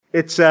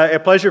It's a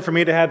pleasure for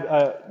me to have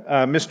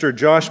Mr.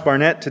 Josh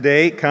Barnett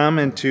today come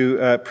and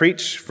to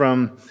preach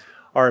from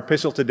our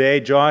epistle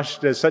today. Josh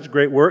does such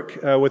great work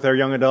with our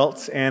young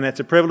adults, and it's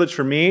a privilege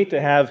for me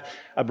to have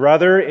a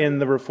brother in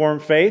the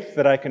Reformed faith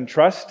that I can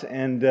trust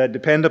and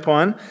depend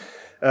upon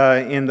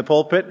in the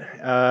pulpit.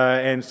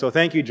 And so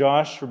thank you,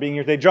 Josh, for being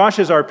here today. Josh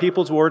is our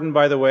people's warden,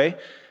 by the way.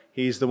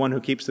 He's the one who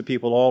keeps the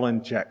people all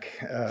in check,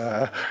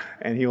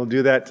 and he will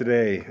do that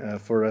today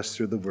for us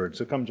through the Word.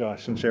 So come,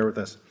 Josh, and share with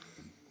us.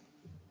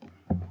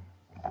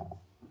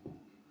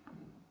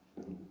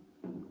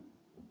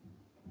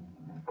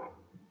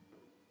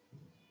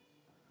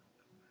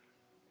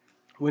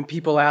 When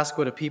people ask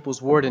what a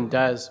people's warden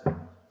does,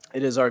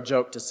 it is our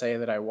joke to say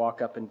that I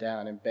walk up and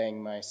down and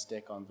bang my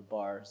stick on the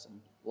bars and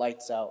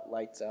lights out,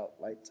 lights out,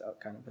 lights out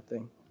kind of a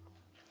thing.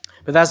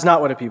 But that's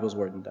not what a people's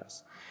warden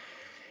does.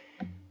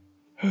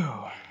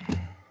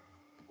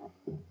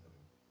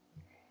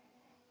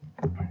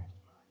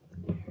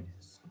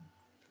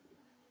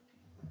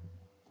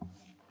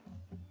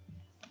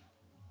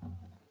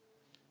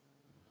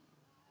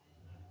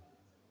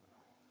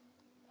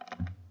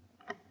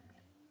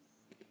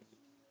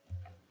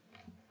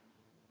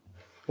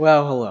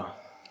 Well, hello.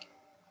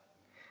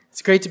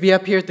 It's great to be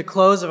up here at the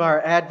close of our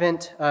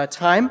Advent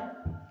time,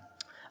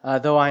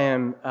 though I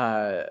am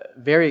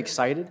very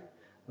excited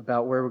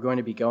about where we're going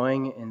to be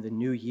going in the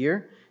new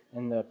year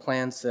and the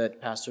plans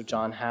that Pastor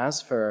John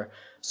has for our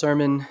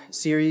sermon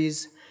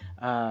series.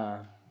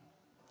 And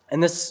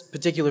this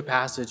particular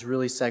passage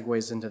really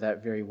segues into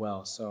that very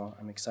well, so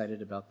I'm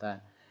excited about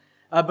that.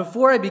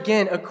 Before I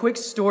begin, a quick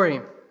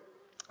story.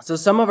 So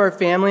some of our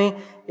family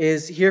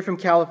is here from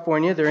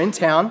California. They're in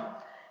town.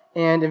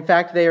 And in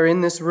fact, they are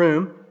in this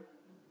room,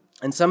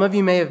 and some of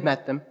you may have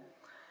met them.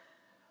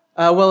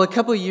 Well, a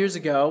couple of years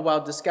ago, while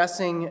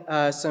discussing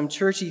some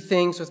churchy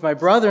things with my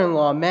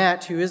brother-in-law,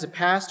 Matt, who is a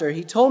pastor,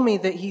 he told me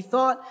that he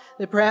thought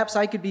that perhaps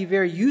I could be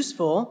very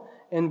useful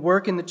and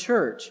work in the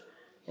church.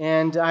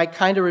 And I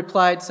kind of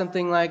replied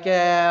something like,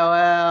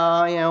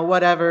 yeah, well,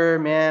 whatever,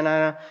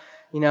 man,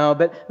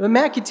 But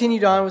Matt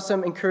continued on with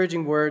some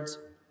encouraging words,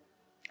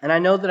 and I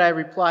know that I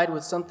replied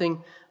with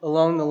something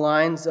along the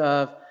lines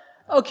of,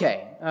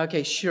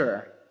 Okay,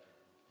 sure.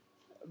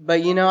 But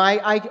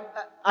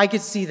I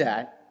could see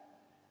that.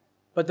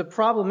 But the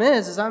problem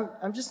is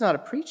I'm just not a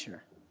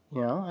preacher.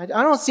 I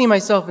don't see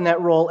myself in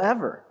that role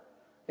ever.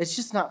 It's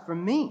just not for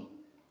me.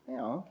 I'm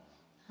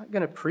not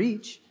going to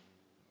preach.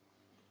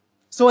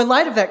 So in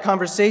light of that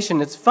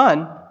conversation, it's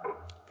fun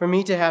for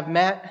me to have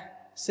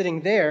Matt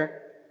sitting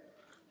there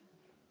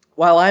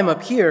while I'm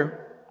up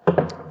here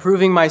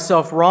proving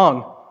myself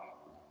wrong,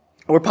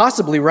 or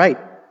possibly right.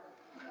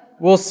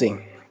 We'll see.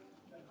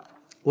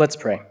 Let's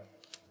pray.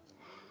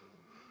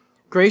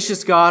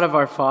 Gracious God of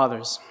our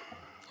fathers,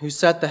 who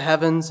set the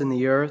heavens and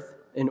the earth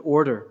in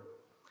order,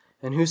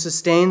 and who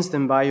sustains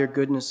them by your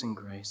goodness and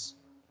grace,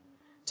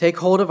 take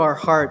hold of our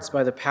hearts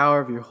by the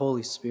power of your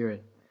Holy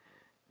Spirit.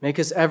 Make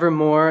us ever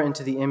more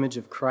into the image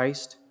of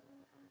Christ.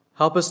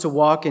 Help us to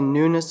walk in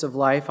newness of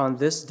life on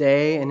this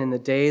day and in the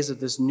days of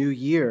this new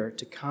year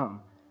to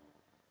come.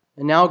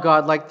 And now,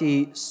 God, like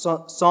the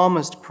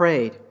psalmist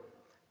prayed,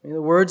 may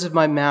the words of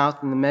my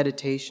mouth and the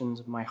meditations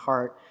of my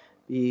heart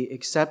be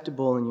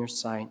acceptable in your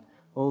sight,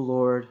 O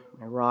Lord,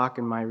 my rock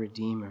and my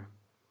redeemer.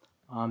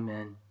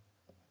 Amen.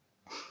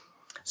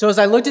 So as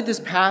I looked at this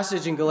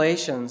passage in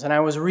Galatians and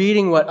I was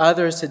reading what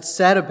others had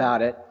said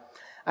about it,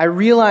 I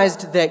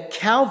realized that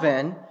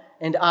Calvin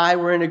and I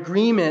were in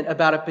agreement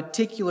about a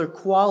particular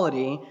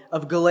quality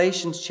of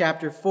Galatians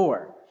chapter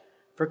 4.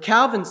 For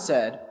Calvin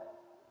said,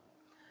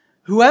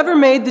 "Whoever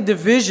made the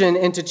division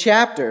into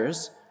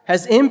chapters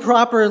has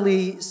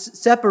improperly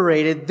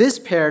separated this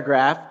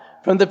paragraph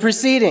from the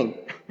preceding."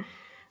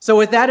 So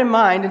with that in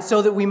mind, and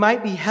so that we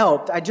might be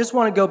helped, I just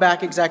want to go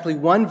back exactly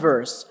one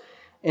verse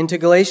into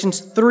Galatians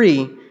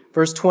 3,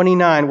 verse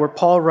 29, where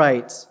Paul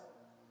writes,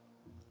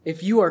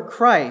 "If you are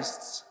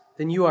Christ's,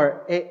 then you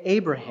are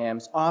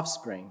Abraham's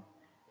offspring,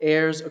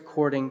 heirs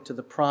according to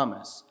the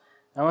promise."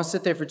 I want to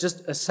sit there for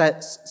just a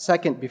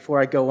second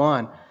before I go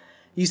on.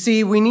 You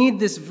see, we need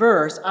this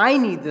verse, I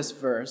need this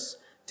verse,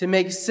 to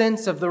make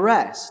sense of the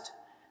rest,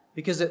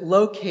 because it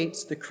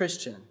locates the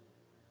Christian.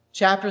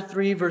 Chapter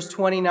 3, verse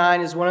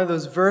 29 is one of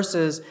those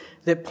verses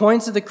that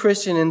points to the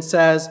Christian and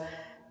says,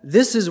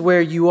 this is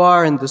where you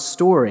are in the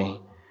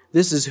story.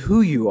 This is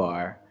who you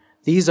are.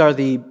 These are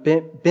the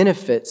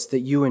benefits that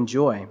you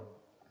enjoy.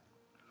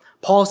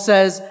 Paul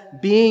says,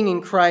 being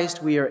in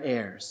Christ, we are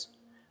heirs.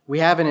 We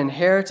have an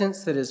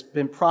inheritance that has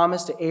been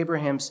promised to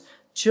Abraham's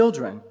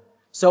children.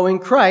 So in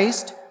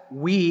Christ,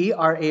 we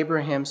are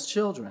Abraham's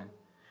children.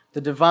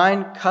 The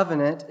divine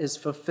covenant is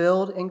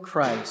fulfilled in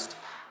Christ,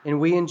 and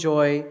we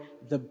enjoy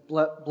the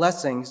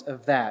blessings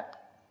of that.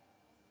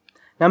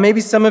 Now, maybe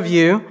some of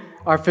you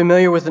are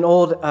familiar with an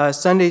old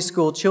Sunday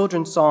school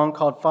children's song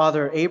called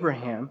Father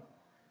Abraham.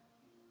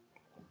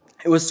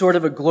 It was sort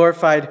of a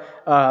glorified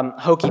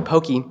hokey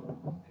pokey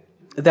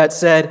that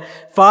said,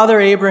 Father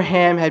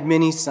Abraham had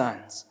many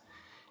sons,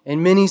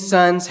 and many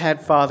sons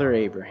had Father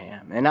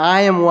Abraham, and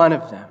I am one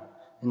of them,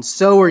 and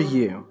so are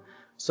you.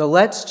 So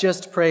let's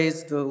just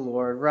praise the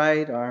Lord.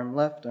 Right arm,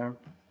 left arm.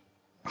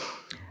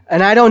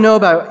 And I don't know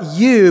about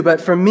you,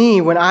 but for me,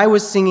 when I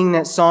was singing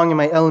that song in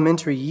my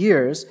elementary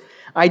years,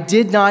 I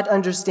did not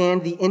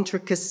understand the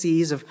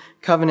intricacies of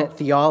covenant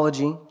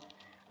theology.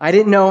 I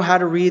didn't know how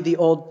to read the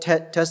Old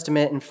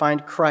Testament and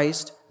find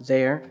Christ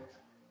there.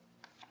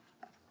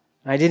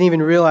 I didn't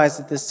even realize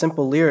that this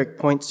simple lyric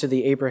points to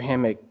the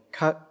Abrahamic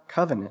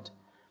covenant.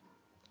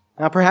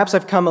 Now, perhaps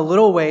I've come a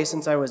little way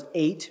since I was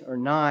 8 or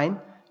 9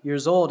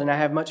 years old, and I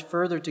have much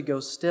further to go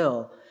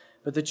still.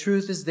 But the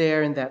truth is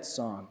there in that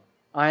song.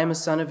 I am a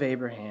son of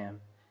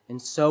Abraham,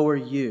 and so are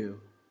you.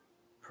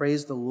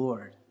 Praise the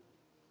Lord.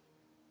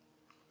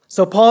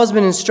 So Paul has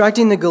been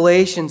instructing the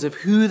Galatians of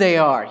who they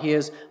are. He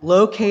has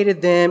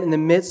located them in the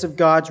midst of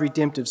God's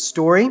redemptive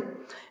story.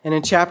 And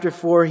in chapter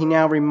 4, he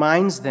now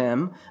reminds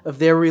them of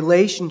their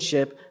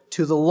relationship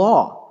to the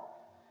law.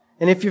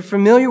 And if you're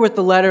familiar with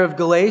the letter of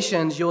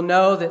Galatians, you'll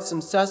know that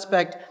some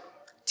suspect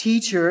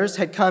teachers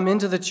had come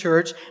into the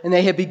church and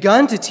they had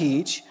begun to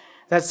teach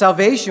that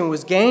salvation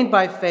was gained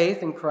by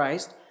faith in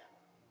Christ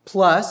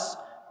plus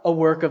a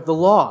work of the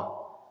law.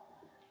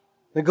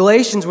 The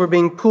Galatians were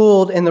being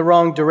pulled in the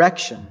wrong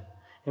direction,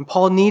 and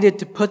Paul needed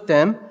to put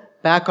them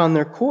back on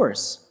their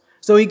course.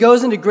 So he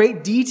goes into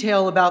great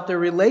detail about their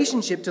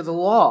relationship to the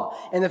law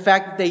and the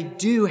fact that they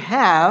do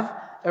have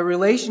a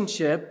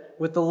relationship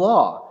with the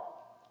law.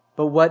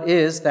 But what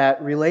is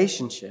that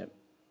relationship?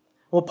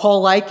 Well,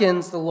 Paul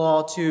likens the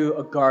law to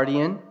a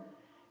guardian.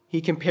 He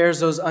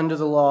compares those under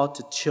the law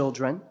to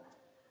children.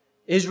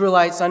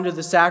 Israelites under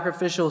the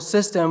sacrificial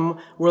system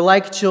were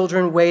like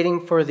children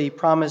waiting for the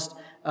promised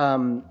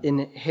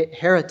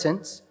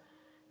inheritance.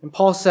 And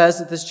Paul says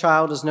that this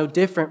child is no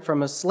different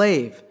from a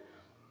slave.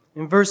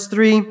 In verse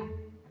 3,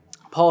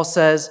 Paul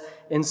says,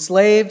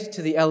 enslaved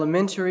to the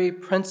elementary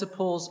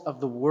principles of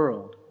the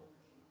world.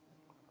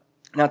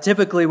 Now,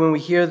 typically when we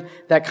hear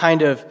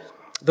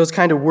those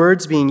kind of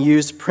words being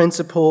used,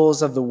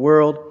 principles of the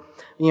world,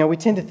 we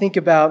tend to think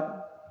about,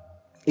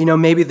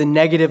 maybe the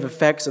negative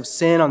effects of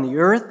sin on the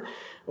earth,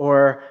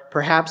 or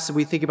perhaps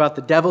we think about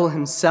the devil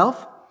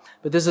himself.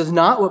 But this is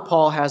not what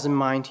Paul has in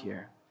mind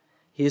here.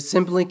 He is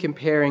simply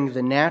comparing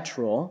the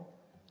natural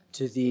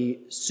to the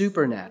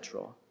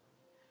supernatural.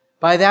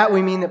 By that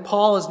we mean that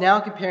Paul is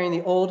now comparing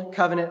the old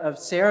covenant of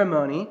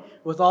ceremony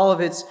with all of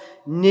its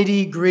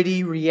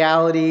nitty-gritty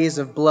realities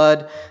of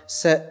blood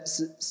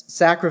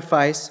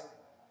sacrifice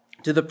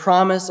to the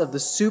promise of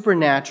the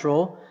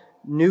supernatural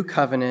new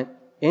covenant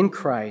in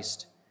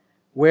Christ,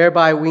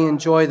 whereby we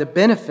enjoy the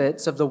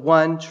benefits of the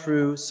one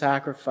true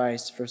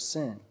sacrifice for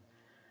sin.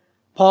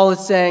 Paul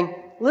is saying,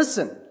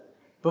 listen,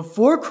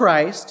 before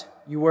Christ,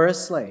 you were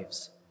as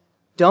slaves.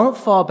 Don't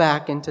fall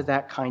back into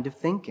that kind of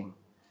thinking.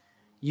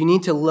 You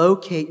need to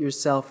locate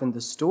yourself in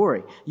the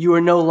story. You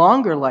are no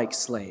longer like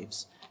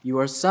slaves. You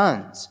are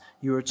sons.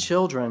 You are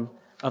children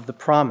of the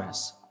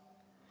promise.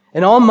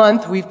 And all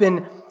month, we've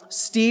been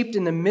steeped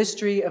in the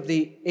mystery of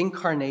the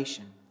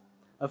incarnation,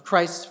 of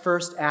Christ's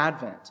first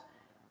advent.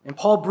 And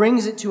Paul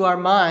brings it to our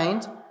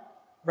mind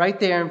right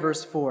there in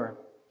verse 4,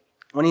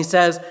 when he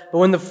says, but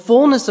when the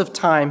fullness of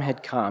time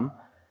had come,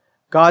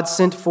 God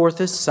sent forth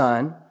his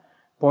Son,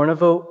 born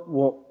of a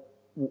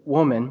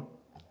woman,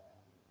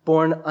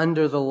 born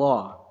under the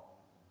law.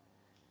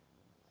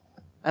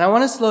 And I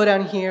want to slow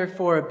down here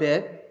for a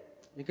bit,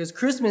 because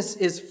Christmas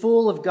is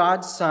full of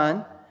God's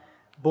Son,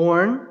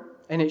 born,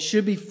 and it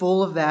should be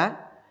full of that.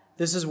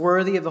 This is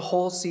worthy of the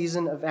whole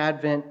season of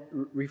Advent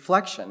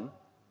reflection.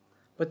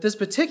 But this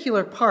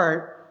particular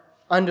part,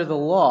 under the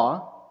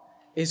law,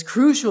 is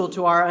crucial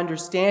to our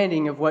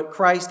understanding of what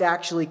Christ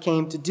actually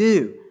came to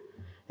do.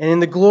 And in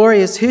the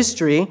glorious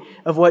history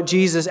of what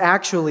Jesus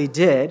actually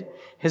did,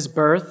 his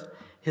birth,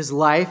 his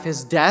life,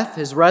 his death,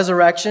 his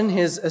resurrection,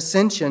 his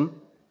ascension,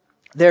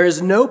 there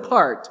is no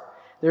part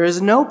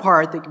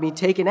that can be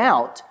taken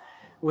out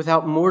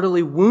without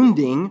mortally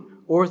wounding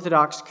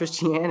Orthodox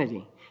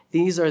Christianity.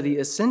 These are the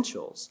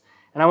essentials.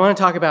 And I want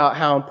to talk about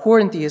how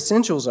important the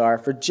essentials are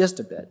for just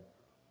a bit.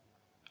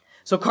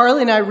 So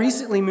Carly and I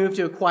recently moved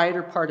to a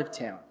quieter part of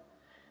town.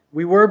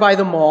 We were by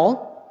the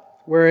mall,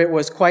 where it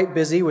was quite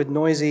busy with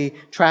noisy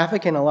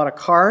traffic and a lot of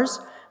cars,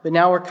 but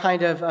now we're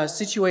kind of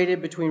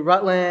situated between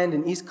Rutland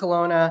and East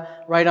Kelowna,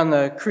 right on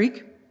the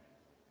creek.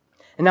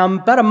 And now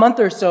about a month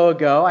or so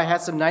ago, I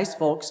had some nice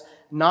folks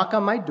knock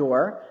on my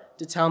door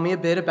to tell me a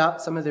bit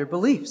about some of their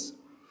beliefs.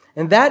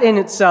 And that in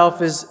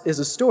itself is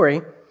a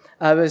story,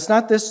 but it's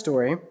not this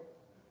story.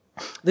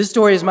 This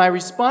story is my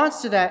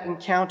response to that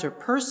encounter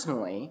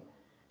personally.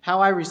 How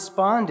I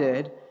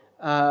responded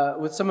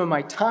with some of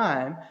my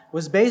time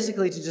was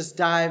basically to just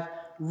dive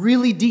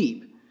really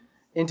deep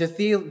into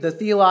the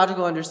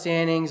theological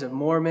understandings of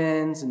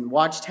Mormons and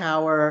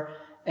Watchtower,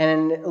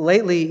 and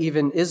lately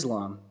even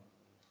Islam.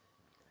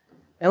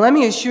 And let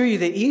me assure you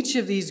that each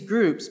of these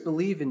groups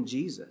believe in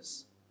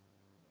Jesus.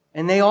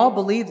 And they all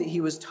believe that he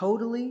was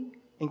totally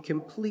and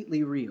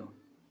completely real.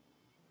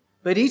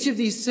 But each of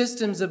these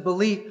systems of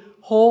belief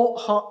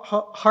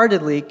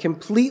wholeheartedly,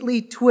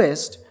 completely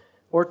twist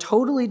or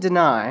totally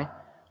deny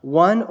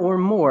one or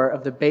more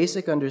of the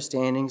basic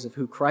understandings of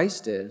who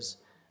Christ is,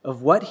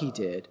 of what he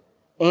did,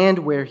 and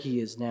where he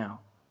is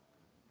now.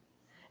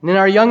 And in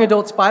our young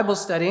adults Bible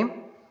study, let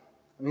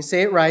me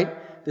say it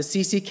right, the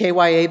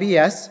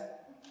CCKYABS,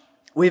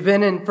 we've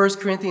been in 1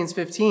 Corinthians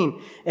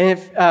 15. And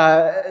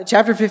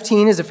chapter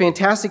 15 is a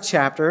fantastic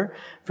chapter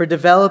for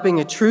developing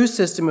a true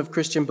system of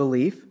Christian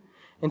belief.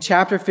 In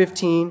chapter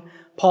 15,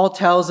 Paul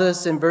tells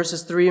us in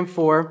verses 3 and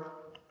 4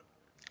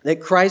 that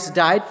Christ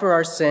died for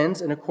our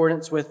sins in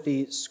accordance with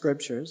the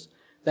Scriptures,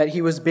 that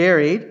he was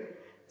buried,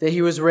 that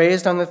he was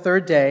raised on the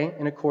third day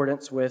in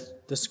accordance with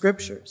the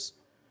Scriptures.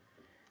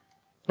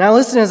 Now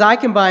listen, as I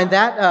combine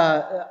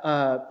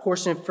that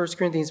portion of 1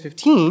 Corinthians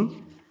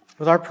 15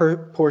 with our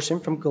portion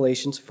from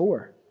Galatians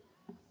 4.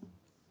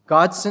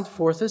 God sent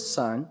forth his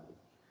Son,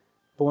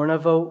 born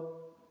of a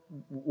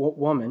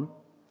woman,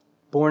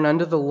 born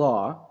under the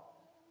law.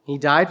 He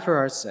died for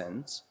our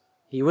sins.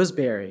 He was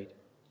buried.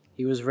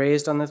 He was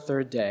raised on the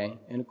third day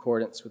in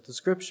accordance with the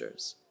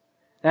Scriptures.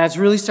 Now it's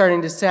really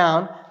starting to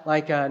sound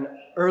like an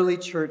early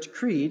church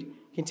creed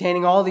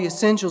containing all the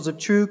essentials of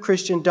true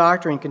Christian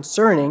doctrine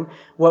concerning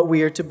what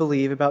we are to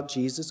believe about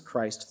Jesus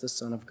Christ, the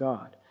Son of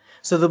God.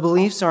 So the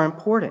beliefs are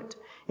important,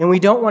 and we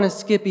don't want to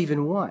skip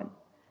even one.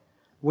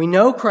 We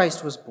know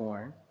Christ was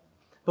born,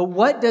 but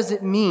what does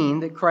it mean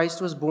that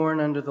Christ was born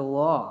under the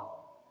law?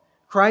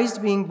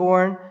 Christ being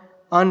born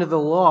under the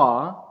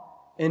law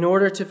in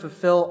order to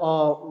fulfill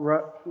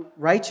all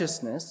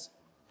righteousness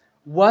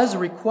was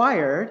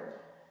required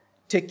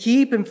to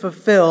keep and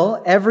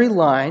fulfill every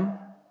line,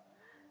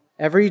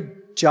 every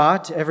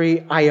jot,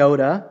 every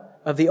iota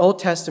of the Old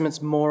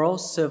Testament's moral,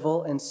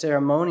 civil, and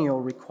ceremonial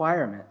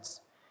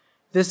requirements.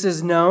 This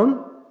is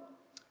known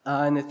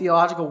in the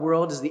theological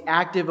world as the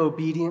active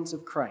obedience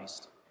of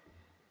Christ.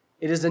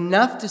 It is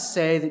enough to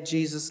say that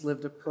Jesus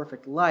lived a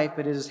perfect life,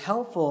 but it is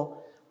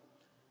helpful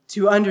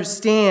to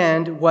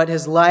understand what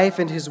his life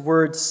and his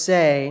words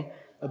say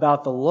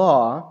about the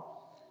law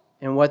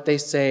and what they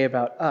say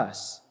about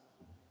us.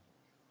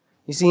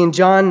 You see, in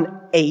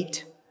John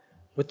 8,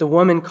 with the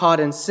woman caught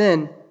in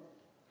sin,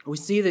 we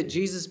see that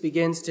Jesus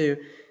begins to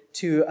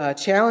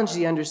challenge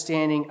the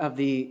understanding of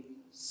the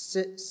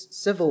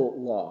civil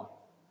law.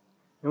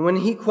 And when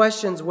he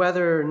questions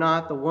whether or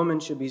not the woman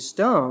should be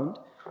stoned,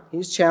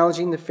 he's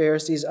challenging the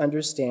Pharisees'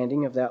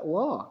 understanding of that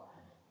law.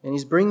 And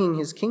he's bringing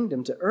his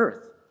kingdom to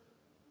earth.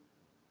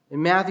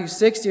 In Matthew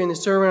 6, during the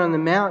Sermon on the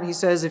Mount, he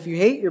says, if you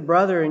hate your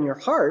brother in your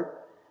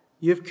heart,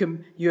 you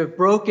have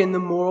broken the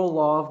moral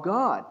law of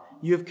God.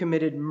 You have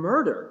committed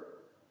murder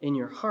in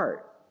your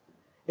heart.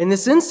 In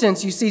this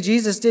instance, you see,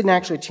 Jesus didn't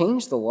actually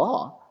change the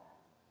law.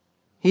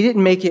 He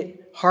didn't make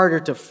it harder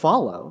to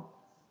follow.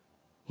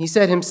 He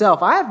said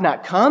himself, I have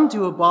not come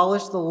to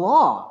abolish the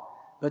law,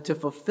 but to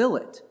fulfill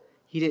it.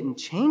 He didn't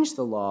change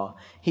the law.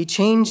 He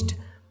changed,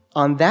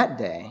 on that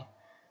day,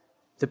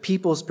 the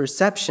people's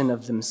perception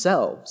of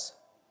themselves.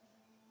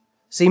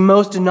 See,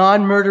 most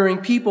non-murdering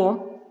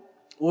people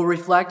will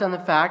reflect on the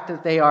fact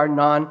that they are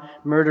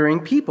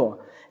non-murdering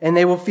people, and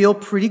they will feel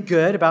pretty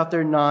good about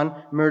their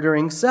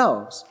non-murdering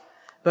selves.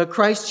 But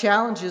Christ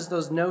challenges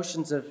those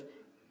notions of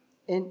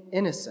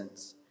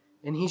innocence,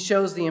 and he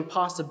shows the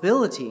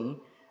impossibility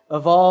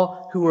of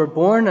all who were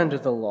born under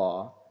the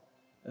law,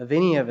 of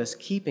any of us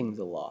keeping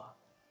the law.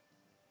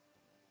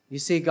 You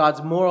see,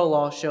 God's moral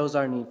law shows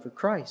our need for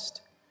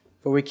Christ,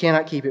 for we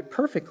cannot keep it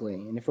perfectly,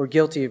 and if we're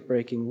guilty of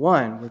breaking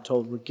one, we're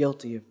told we're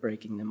guilty of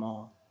breaking them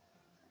all.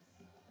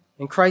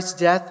 In Christ's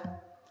death,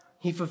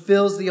 he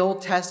fulfills the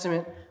Old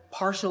Testament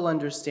partial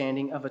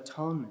understanding of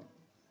atonement.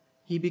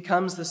 He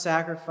becomes the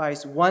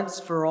sacrifice once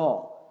for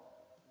all.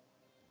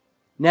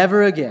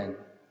 Never again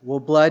will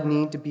blood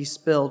need to be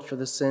spilled for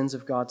the sins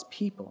of God's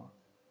people.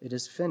 It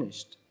is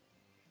finished.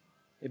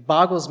 It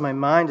boggles my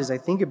mind as I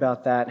think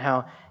about that,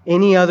 how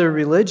any other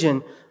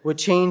religion would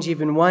change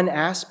even one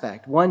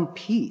aspect, one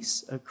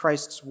piece of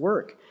Christ's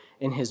work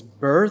in his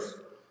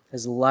birth,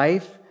 his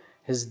life,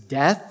 his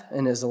death,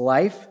 and his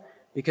life,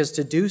 because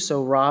to do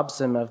so robs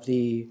them of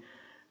the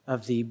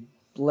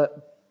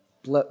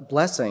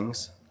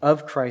blessings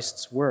of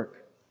Christ's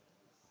work.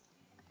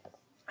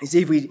 You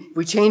see, if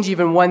we change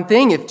even one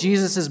thing, if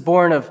Jesus is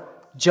born of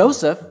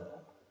Joseph,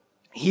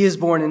 he is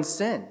born in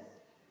sin.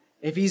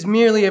 If he's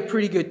merely a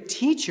pretty good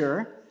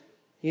teacher,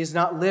 he has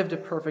not lived a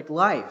perfect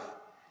life.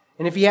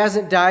 And if he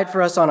hasn't died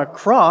for us on a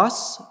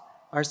cross,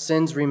 our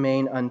sins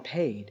remain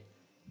unpaid.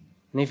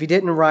 And if he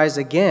didn't rise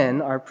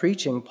again, our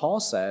preaching, Paul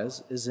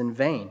says, is in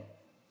vain.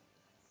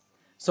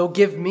 So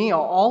give me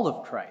all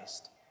of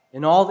Christ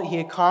and all that he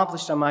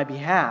accomplished on my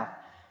behalf,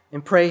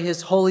 and pray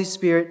his Holy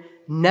Spirit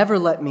never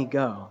let me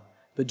go,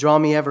 but draw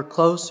me ever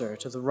closer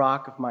to the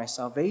rock of my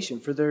salvation,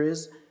 for there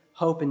is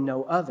hope in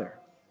no other.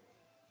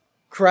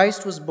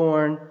 Christ was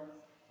born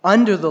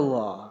under the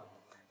law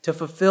to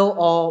fulfill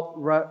all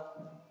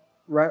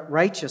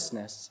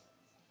righteousness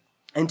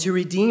and to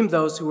redeem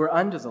those who were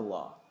under the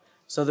law,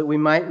 so that we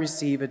might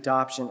receive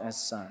adoption as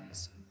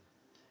sons.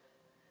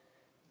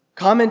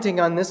 Commenting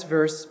on this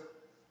verse,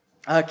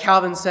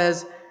 Calvin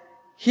says,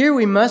 here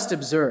we must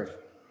observe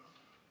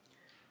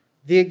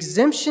The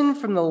exemption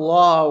from the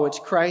law which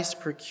Christ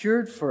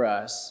procured for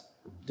us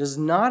does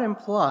not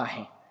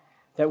imply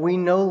that we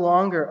no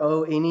longer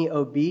owe any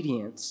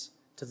obedience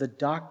to the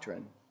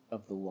doctrine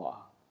of the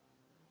law.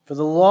 For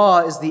the law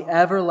is the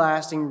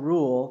everlasting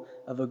rule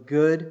of a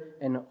good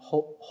and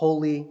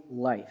holy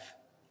life.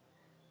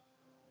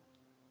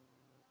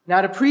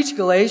 Now, to preach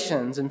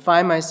Galatians and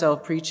find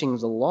myself preaching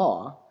the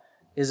law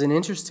is an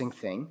interesting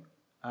thing,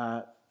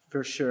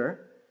 for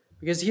sure.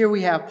 Because here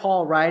we have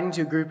Paul writing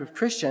to a group of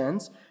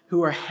Christians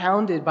who are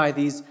hounded by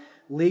these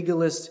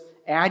legalist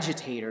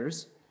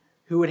agitators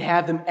who would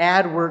have them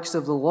add works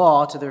of the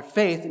law to their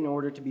faith in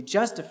order to be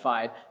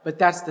justified. But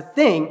that's the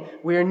thing,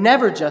 we are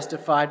never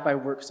justified by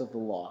works of the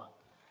law.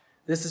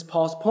 This is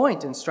Paul's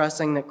point in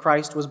stressing that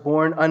Christ was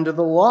born under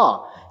the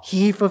law.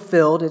 He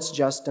fulfilled its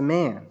just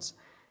demands,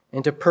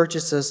 and to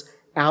purchase us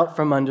out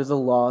from under the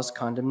law's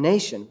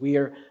condemnation. We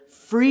are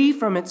free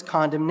from its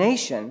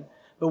condemnation,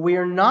 but we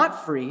are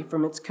not free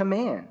from its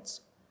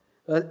commands.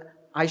 But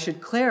I should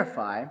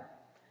clarify,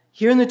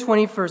 here in the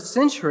 21st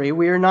century,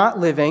 we are not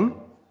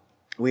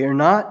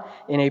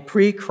in a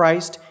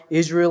pre-Christ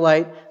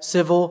Israelite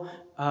civil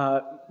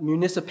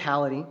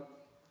municipality.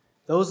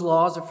 Those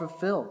laws are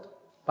fulfilled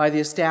by the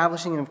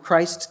establishing of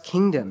Christ's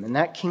kingdom, and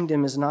that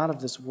kingdom is not of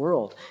this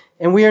world.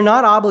 And we are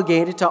not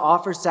obligated to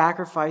offer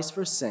sacrifice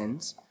for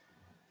sins,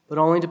 but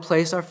only to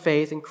place our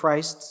faith in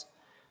Christ's,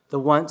 the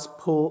once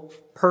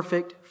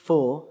perfect,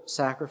 full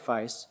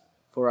sacrifice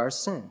for our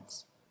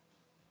sins.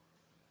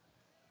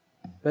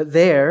 But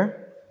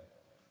there,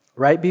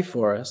 right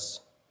before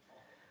us,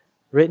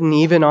 written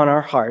even on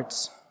our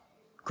hearts,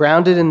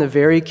 grounded in the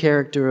very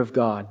character of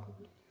God,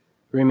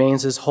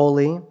 remains His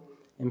holy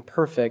and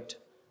perfect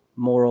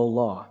moral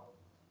law.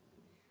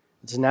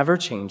 It's never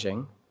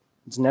changing.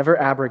 It's never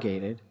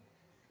abrogated.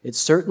 It's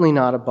certainly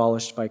not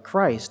abolished by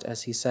Christ,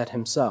 as He said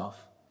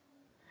Himself.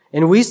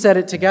 And we said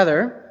it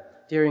together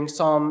during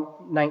Psalm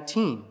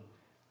 19.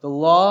 The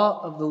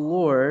law of the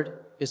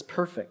Lord is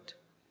perfect.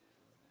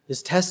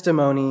 His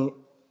testimony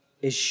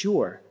is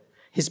sure.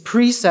 His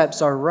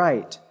precepts are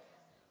right.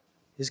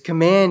 His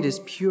command is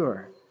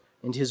pure,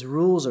 and His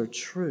rules are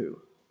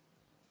true.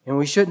 And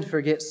we shouldn't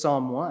forget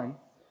Psalm 1.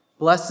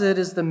 Blessed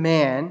is the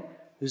man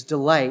whose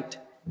delight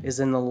is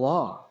in the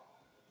law.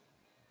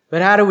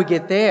 But how do we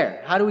get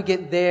there? How do we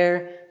get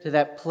there to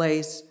that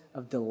place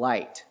of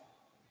delight?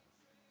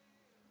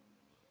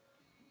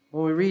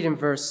 Well, we read in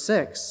verse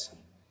 6,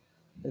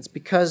 it's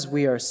because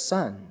we are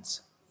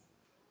sons.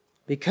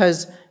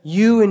 Because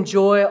you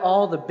enjoy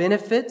all the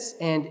benefits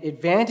and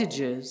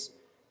advantages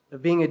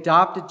of being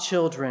adopted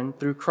children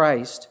through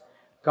Christ,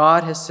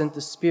 God has sent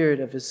the Spirit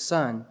of His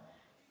Son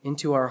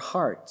into our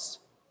hearts.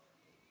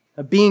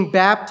 Being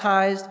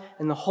baptized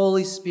in the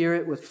Holy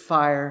Spirit with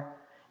fire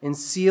and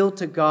sealed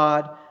to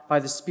God by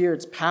the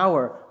Spirit's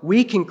power,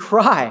 we can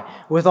cry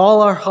with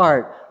all our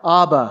heart,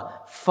 Abba,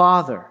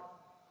 Father.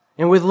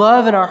 And with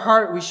love in our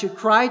heart, we should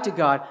cry to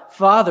God,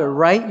 Father,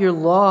 write your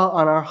law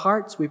on our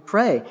hearts, we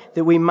pray,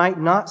 that we might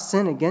not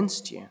sin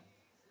against you.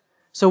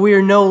 So we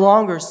are no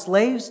longer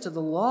slaves to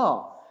the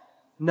law,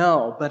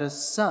 no, but a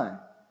son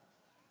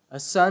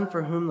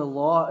for whom the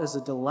law is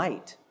a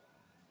delight.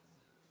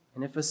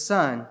 And if a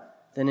son,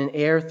 then an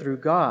heir through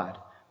God.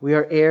 We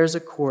are heirs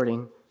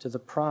according to the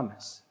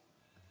promise.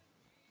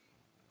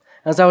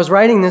 As I was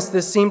writing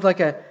this seemed like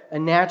a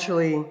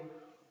naturally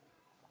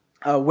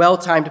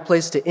well-timed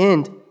place to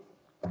end.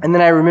 And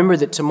then I remembered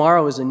that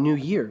tomorrow is a new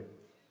year.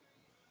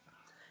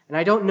 And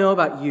I don't know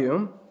about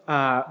you,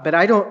 but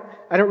I don't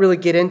really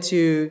get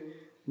into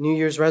New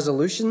Year's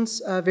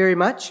resolutions very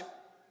much.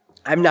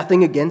 I have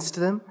nothing against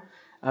them,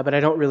 but I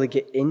don't really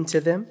get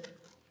into them.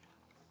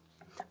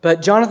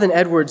 But Jonathan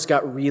Edwards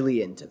got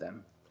really into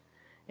them.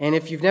 And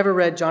if you've never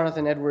read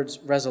Jonathan Edwards'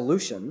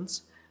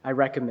 resolutions, I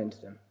recommend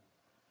them.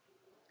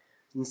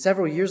 And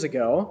several years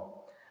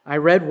ago, I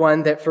read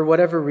one that for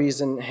whatever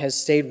reason has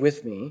stayed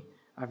with me.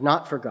 I've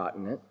not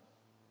forgotten it.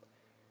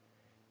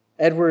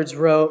 Edwards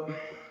wrote,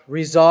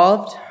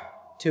 resolved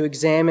to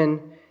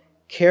examine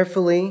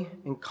carefully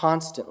and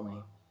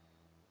constantly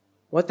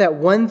what that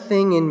one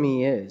thing in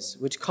me is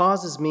which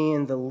causes me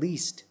in the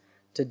least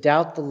to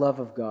doubt the love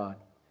of God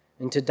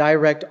and to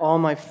direct all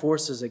my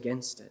forces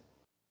against it.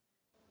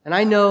 And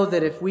I know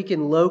that if we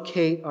can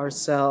locate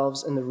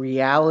ourselves in the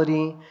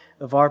reality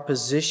of our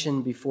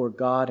position before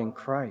God in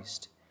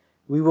Christ,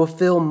 we will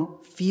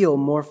feel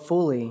more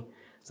fully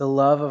the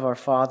love of our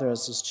Father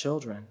as His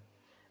children,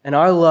 and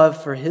our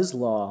love for His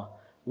law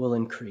will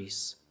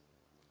increase.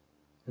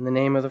 In the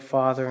name of the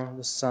Father,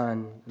 the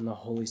Son, and the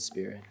Holy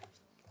Spirit.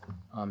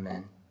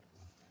 Amen.